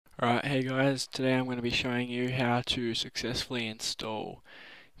Alright, hey guys, today I'm going to be showing you how to successfully install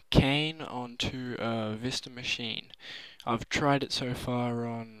Cain onto a Vista machine. I've tried it so far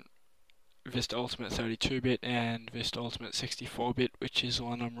on Vista Ultimate 32-bit and Vista Ultimate 64-bit, which is the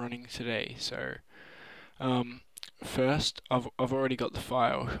one I'm running today. So, first, I've already got the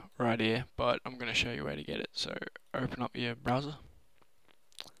file right here, but I'm going to show you where to get it. So, open up your browser.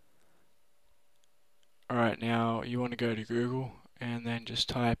 Alright, now you want to go to Google and then just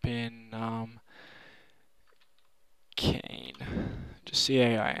type in Cain, just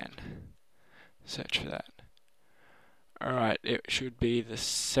C-A-I-N, search for that. Alright, it should be the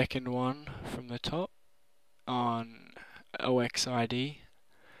second one from the top on OXID,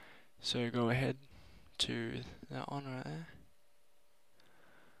 so go ahead to that one right there,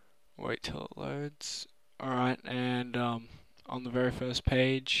 wait till it loads. Alright, and on the very first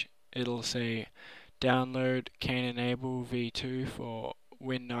page it'll say download Cain Enable v2 for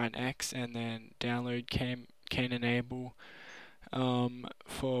Win9X, and then download Cain Enable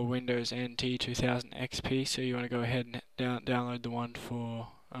for Windows NT 2000 XP. So you want to go ahead and download the one for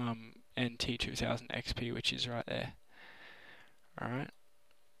NT 2000 XP, which is right there. Alright,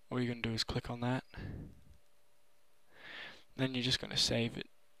 all you're going to do is click on that. Then you're just going to save it.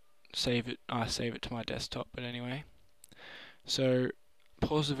 I save it to my desktop, but anyway. So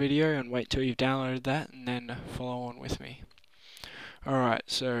pause the video and wait till you've downloaded that, and then follow on with me. Alright,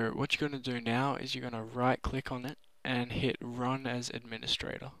 so what you're going to do now is you're going to right click on it and hit run as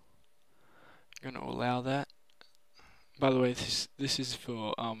administrator. You're going to allow that. By the way, this is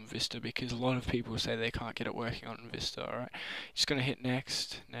for Vista, because a lot of people say they can't get it working on Vista. Alright, just going to hit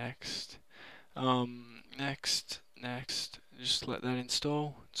next, next, next. Just let that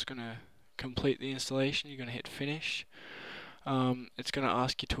install. It's going to complete the installation. You're going to hit finish. It's going to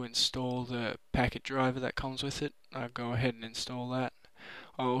ask you to install the packet driver that comes with it. Go ahead and install that.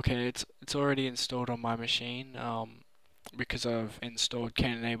 Oh, okay, it's already installed on my machine, because I've installed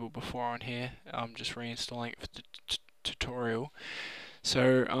Cain Enable before on here. I'm just reinstalling it for the tutorial.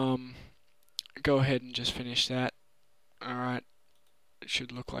 So, go ahead and just finish that. Alright, it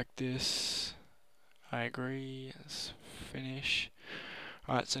should look like this. I agree, let's finish.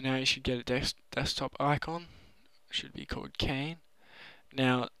 Alright, so now you should get a desktop icon. It should be called Cain.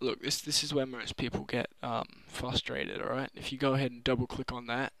 Now, look, this is where most people get frustrated, alright? If you go ahead and double click on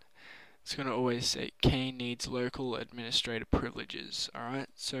that, it's going to always say Cain needs local administrator privileges, alright?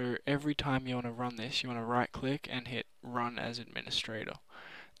 So every time you want to run this, you want to right click and hit run as administrator.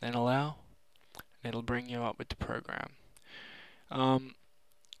 Then allow, and it'll bring you up with the program.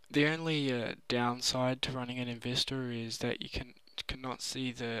 The only downside to running it in Vista is that you cannot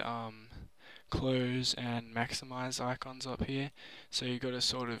see the close and maximize icons up here, so you got to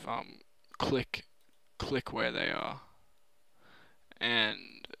sort of click where they are, and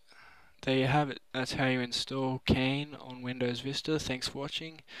there you have it. That's how you install Cain on Windows Vista. Thanks for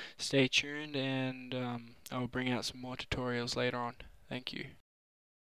watching, stay tuned, and I'll bring out some more tutorials later on. Thank you.